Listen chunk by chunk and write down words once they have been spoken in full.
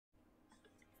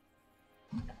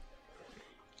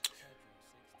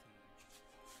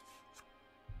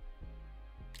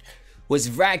What's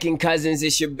racking, cousins?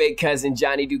 It's your big cousin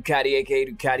Johnny Ducati, aka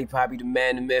Ducati Poppy, the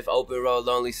man, the myth, open road,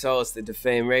 lonely souls, the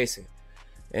defamed racer.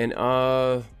 And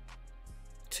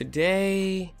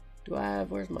today,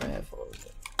 where's my headphones?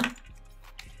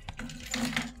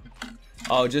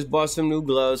 Oh, just bought some new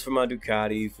gloves for my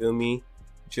Ducati, you feel me?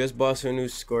 Just bought some new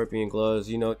Scorpion gloves,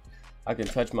 you know, I can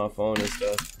touch my phone and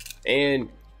stuff. And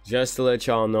just to let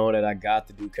y'all know that I got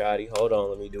the Ducati. Hold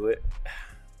on, let me do it.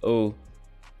 Oh,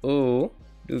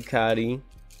 Ducati.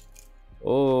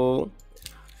 Oh,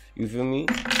 you feel me?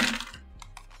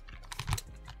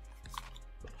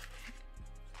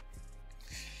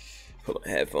 Put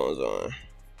my headphones on.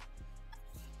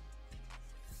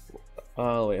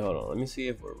 Oh, wait, hold on. Let me see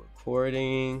if we're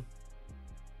recording.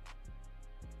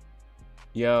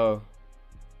 Yo.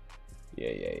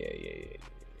 Yeah.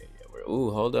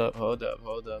 Ooh, hold up.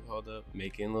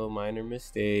 Making little minor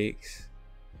mistakes.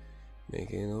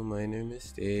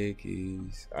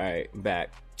 Alright, I'm back.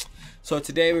 So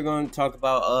today we're going to talk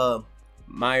about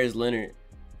Meyers Leonard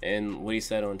and what he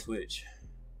said on Twitch.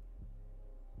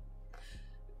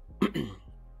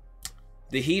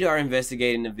 The Heat are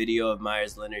investigating the video of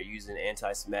Meyers Leonard using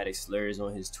anti-Semitic slurs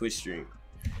on his Twitch stream.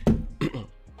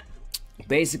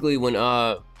 Basically, when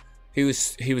he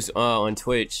was on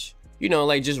Twitch, you know,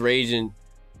 like just raging,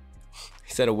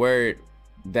 he said a word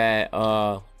that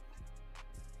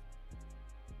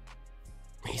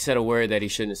he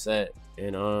shouldn't have said,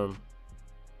 and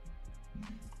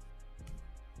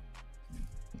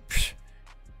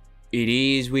it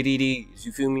is what it is.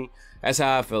 You feel me? That's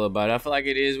how I feel about it. I feel like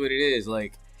it is what it is.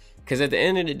 Like, cause at the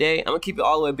end of the day, I'm gonna keep it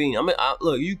all the way being.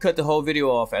 Look, you cut the whole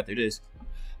video off after this.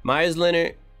 Meyers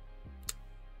Leonard,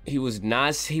 he was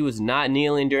not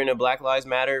kneeling during the Black Lives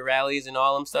Matter rallies and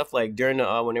all them stuff. Like during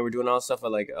the when they were doing all stuff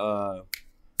like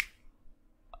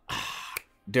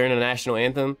during the national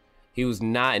anthem, he was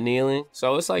not kneeling.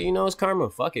 So it's like, you know, it's karma.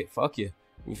 Fuck it. Fuck you.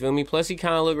 You feel me? Plus he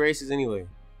kind of look racist anyway.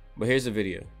 But here's the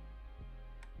video.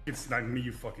 It's not me,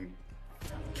 you fucking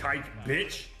kike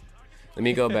bitch. Let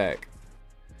me go back.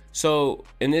 So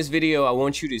in this video, I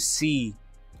want you to see,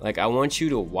 like, I want you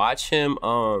to watch him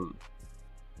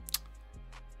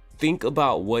think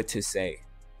about what to say.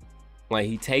 Like,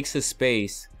 he takes a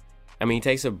space, he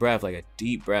takes a breath, like a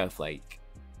deep breath, like,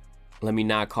 let me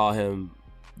not call him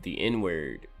the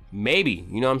N-word. Maybe,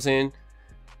 you know what I'm saying?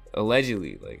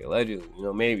 Allegedly, you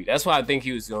know, maybe. That's why I think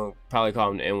he was gonna probably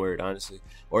call him the N-word, honestly,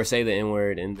 or say the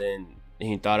N-word, and then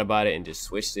he thought about it and just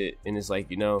switched it. And it's like,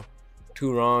 you know,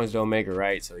 two wrongs don't make a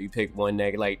right. So you pick one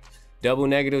negative. Like, double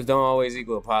negatives don't always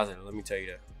equal a positive. Let me tell you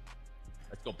that.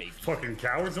 Let's go, baby. Fucking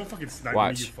cowards, don't fucking snipe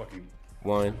Watch. me, you fucking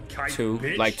 1, 2,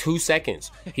 bitch. like 2 seconds.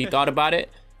 He thought about it,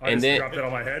 and I then dropped that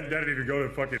on my head. That didn't even go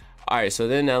to fucking. All right, so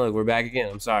then now look, we're back again.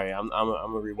 I'm sorry, I'm a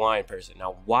rewind person.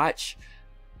 Now watch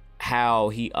how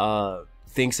he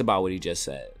thinks about what he just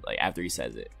said, like after he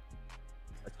says it.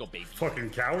 Let's go, baby. Fucking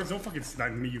cowards, don't fucking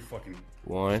snipe me, you fucking.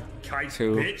 1, kike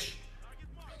 2. Bitch.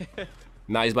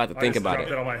 Now he's about to think about it. I dropped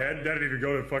that on my head. That didn't even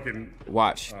go to fucking.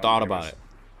 Watch, thought about it.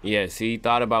 Yes, he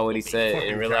thought about what he said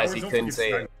and realized he couldn't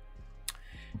say it.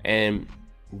 And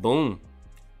boom.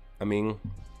 I mean,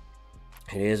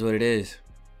 it is what it is.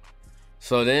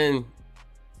 So then,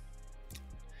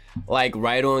 like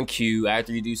right on cue,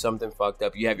 after you do something fucked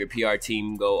up, you have your PR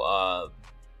team go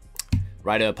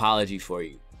write an apology for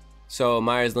you. So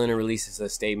Meyers Leonard releases a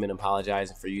statement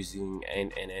apologizing for using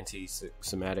an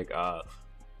anti-Semitic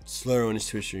slur on his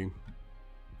Twitch stream.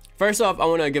 First off, I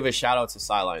want to give a shout out to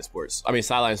Sideline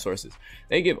Sources.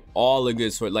 They give all the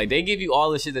good sources. Like, they give you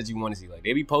all the shit that you want to see. Like,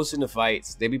 they be posting the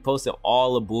fights. They be posting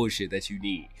all the bullshit that you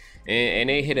need. And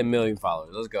they hit 1 million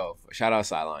followers. Let's go. Shout out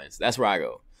Sidelines. That's where I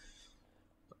go.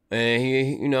 And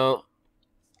he, you know,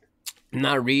 I'm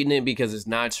not reading it because it's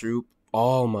not true.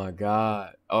 Oh my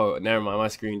God. Oh, never mind. My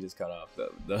screen just cut off.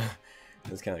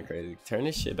 That's kind of crazy. Turn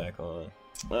this shit back on.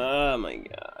 Oh my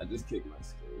God. I just kicked my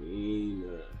screen.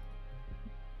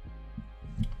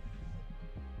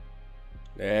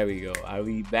 There we go. Are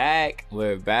we back?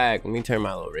 We're back. Let me turn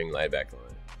my little ring light back on.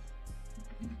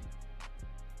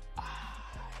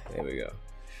 There we go.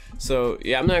 So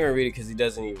yeah, I'm not gonna read it because he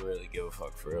doesn't even really give a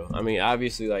fuck for real. I mean,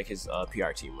 obviously, like, his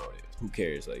PR team wrote it. Who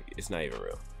cares? Like, it's not even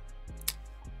real.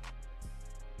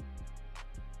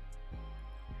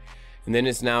 And then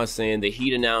it's now saying the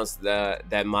Heat announced that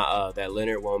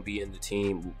Leonard won't be in the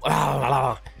team.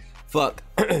 Fuck.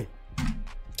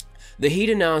 The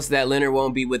Heat announced that Leonard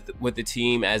won't be with the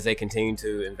team as they continue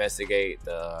to investigate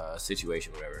the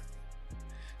situation, whatever.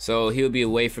 So he'll be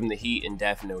away from the Heat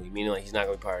indefinitely, meaning like he's not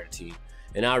going to be part of the team.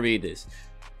 And I'll read this.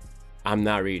 I'm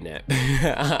not reading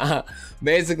that.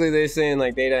 Basically, they're saying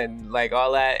like they don't like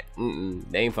all that.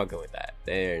 They ain't fucking with that.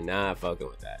 They're not fucking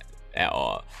with that at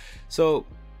all. So,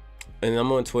 and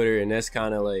I'm on Twitter, and that's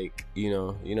kind of like you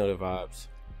know the vibes.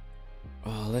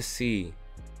 Oh, let's see.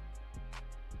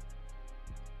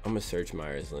 I'm gonna search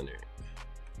Meyers Leonard.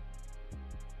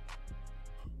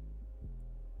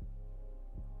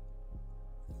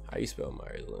 How you spell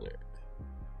Meyers Leonard?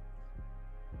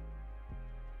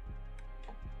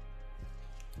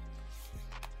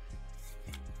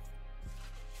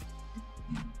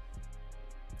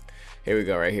 Here we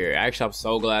go, right here. Actually, I'm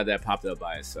so glad that popped up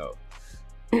by itself.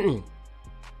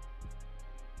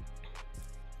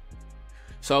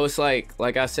 So it's like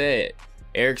I said,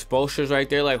 Eric Spoelstra's right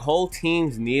there. Like, whole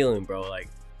team's kneeling, bro. Like,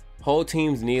 whole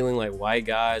team's kneeling, like, white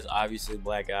guys, obviously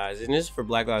black guys. And this is for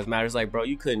Black Lives Matter. It's like, bro,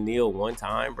 you couldn't kneel one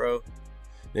time, bro.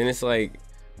 Then it's like,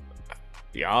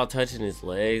 y'all touching his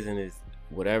legs and his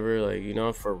whatever, like, you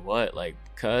know, for what? Like,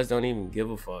 cuz don't even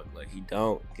give a fuck. Like, he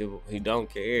don't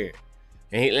care.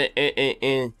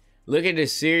 And look at the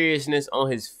seriousness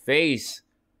on his face.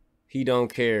 He don't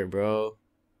care, bro.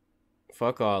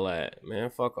 Fuck all that, man.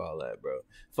 Fuck all that, bro.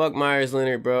 Fuck Meyers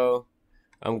Leonard, bro.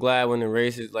 I'm glad when the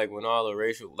racist, like when all the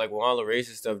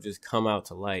racist stuff just come out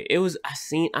to light. It was, I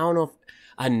don't know if,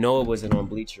 I know it wasn't on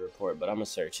Bleacher Report, but I'm gonna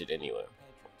search it anyway.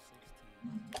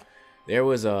 There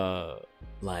was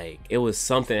like, it was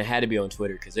something that had to be on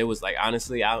Twitter, because it was like,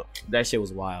 honestly, that shit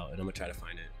was wild, and I'm gonna try to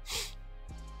find it.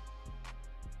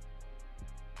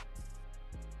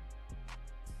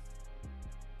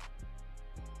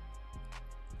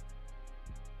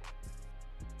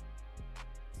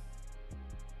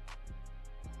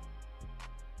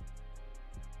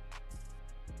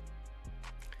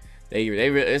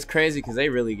 It's crazy because they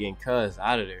really getting cussed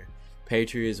out of there.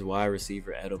 Patriots wide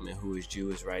receiver Edelman, who is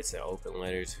Jewish, writes an open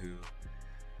letter to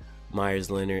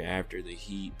Meyers Leonard after the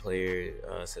Heat player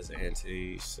says an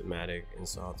anti-Semitic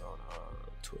insult on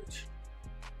Twitch.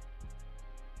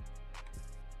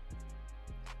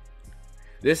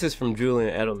 This is from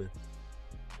Julian Edelman.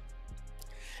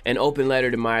 An open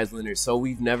letter to Meyers Leonard. So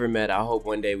we've never met. I hope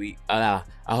one day I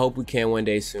hope we can one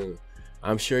day soon.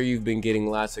 I'm sure you've been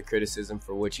getting lots of criticism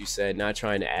for what you said. Not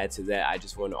trying to add to that. I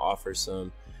just want to offer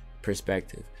some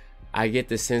perspective. I get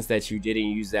the sense that you didn't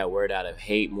use that word out of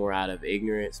hate, more out of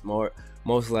ignorance.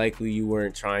 Most likely you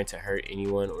weren't trying to hurt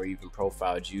anyone or even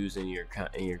profile Jews in your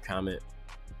comment.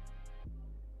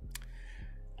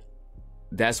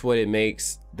 That's what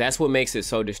makes it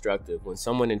so destructive. When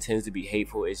someone intends to be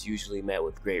hateful, it's usually met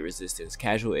with great resistance.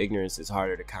 Casual ignorance is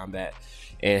harder to combat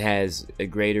and has a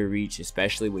greater reach,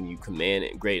 especially when you command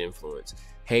great influence.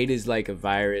 Hate is like a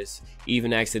virus.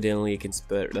 Even accidentally, it can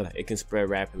spread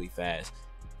rapidly fast.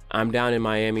 I'm down in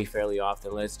Miami fairly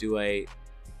often. Let's do a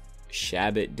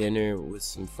Shabbat dinner with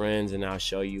some friends, and I'll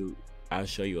show you a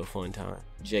fun time.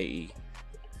 J.E.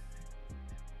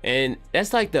 And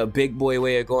that's like the big boy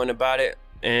way of going about it,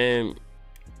 and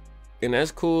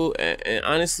that's cool. And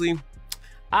honestly,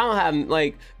 I don't have,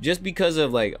 like, just because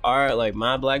of like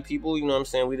my black people, you know what I'm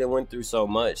saying, we done went through so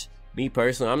much. Me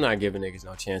personally, I'm not giving niggas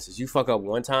no chances. You fuck up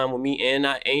one time with me and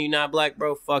you not black,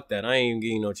 bro, fuck that. I ain't even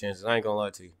giving you no chances. I ain't gonna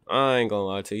lie to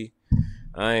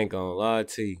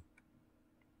you.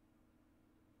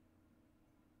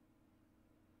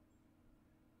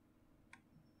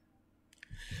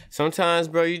 Sometimes,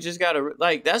 bro, you just gotta,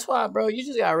 like, that's why, bro, you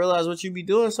just gotta realize what you be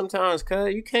doing sometimes,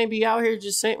 cuz you can't be out here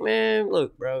just saying, man,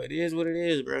 look, bro, it is what it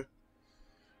is, bro.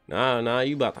 Nah,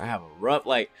 you about to have a rough,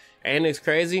 like, and it's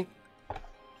crazy,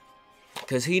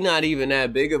 cuz he not even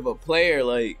that big of a player,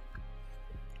 like,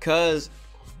 cuz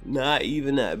not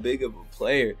even that big of a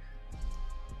player.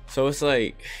 So it's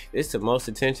like, it's the most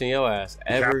attention your ass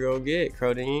ever gonna get,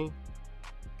 Crodine.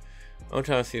 I'm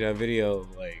trying to see that video,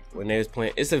 like, when they was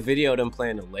playing. It's a video of them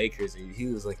playing the Lakers, and he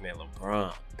was looking at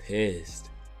LeBron, pissed.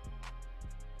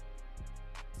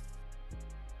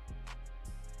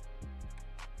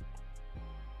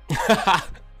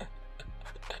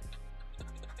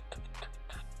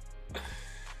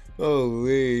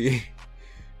 Holy.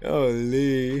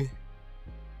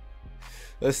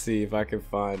 Let's see if I can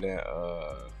find that.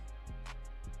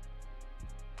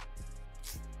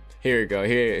 Here we go.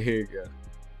 Here you go.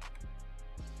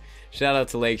 Shout out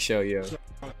to Lake Show, yo.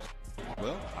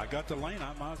 Well, I got the lane.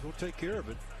 I might as well take care of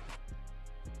it.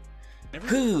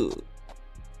 Cool.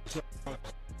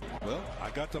 Well, I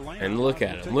got the lane. And look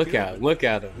at him. Look at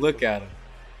him.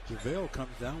 JaVale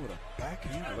comes down with a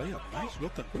backhand layup. Nice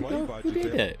looking play by Who did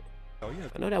JaVale. that? Oh, yeah.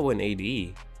 I know that wasn't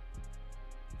AD.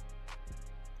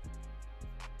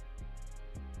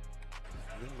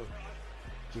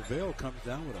 JaVale comes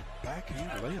down with a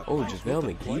backhand layup. Oh, Nice JaVale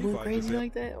looking play McGee went by crazy JaVale.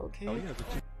 like that? Okay. Oh, yeah,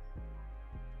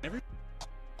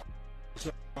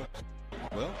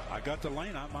 well, I got the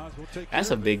lane. I might as well take That's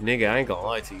care a of big nigga. I ain't gonna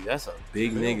lie to you. That's a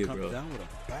big JaVale nigga, comes bro. down with a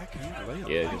backhand layup.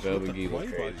 Yeah, Nice JaVale looking McGee went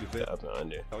play by crazy. JaVale. Up and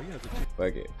under. Oh, yeah,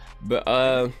 Fuck it.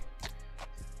 But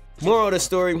moral of the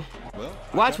story: well,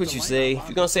 watch what you say. If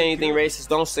you're gonna say anything racist,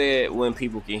 don't say it when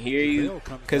people can hear you,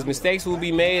 because mistakes will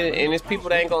be made, and it's people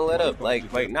that ain't gonna let up.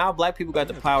 Like right now, black people got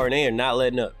the power, and they are not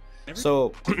letting up.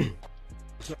 So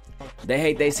they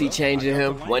hate they see change in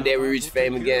him. One day we reach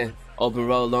fame again. Open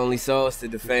road, lonely souls to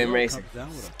defame racing.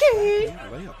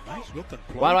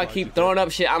 Why do I keep throwing up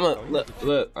shit?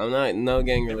 Look. I'm not no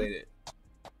gang related.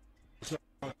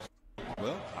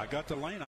 Well, I got the lane.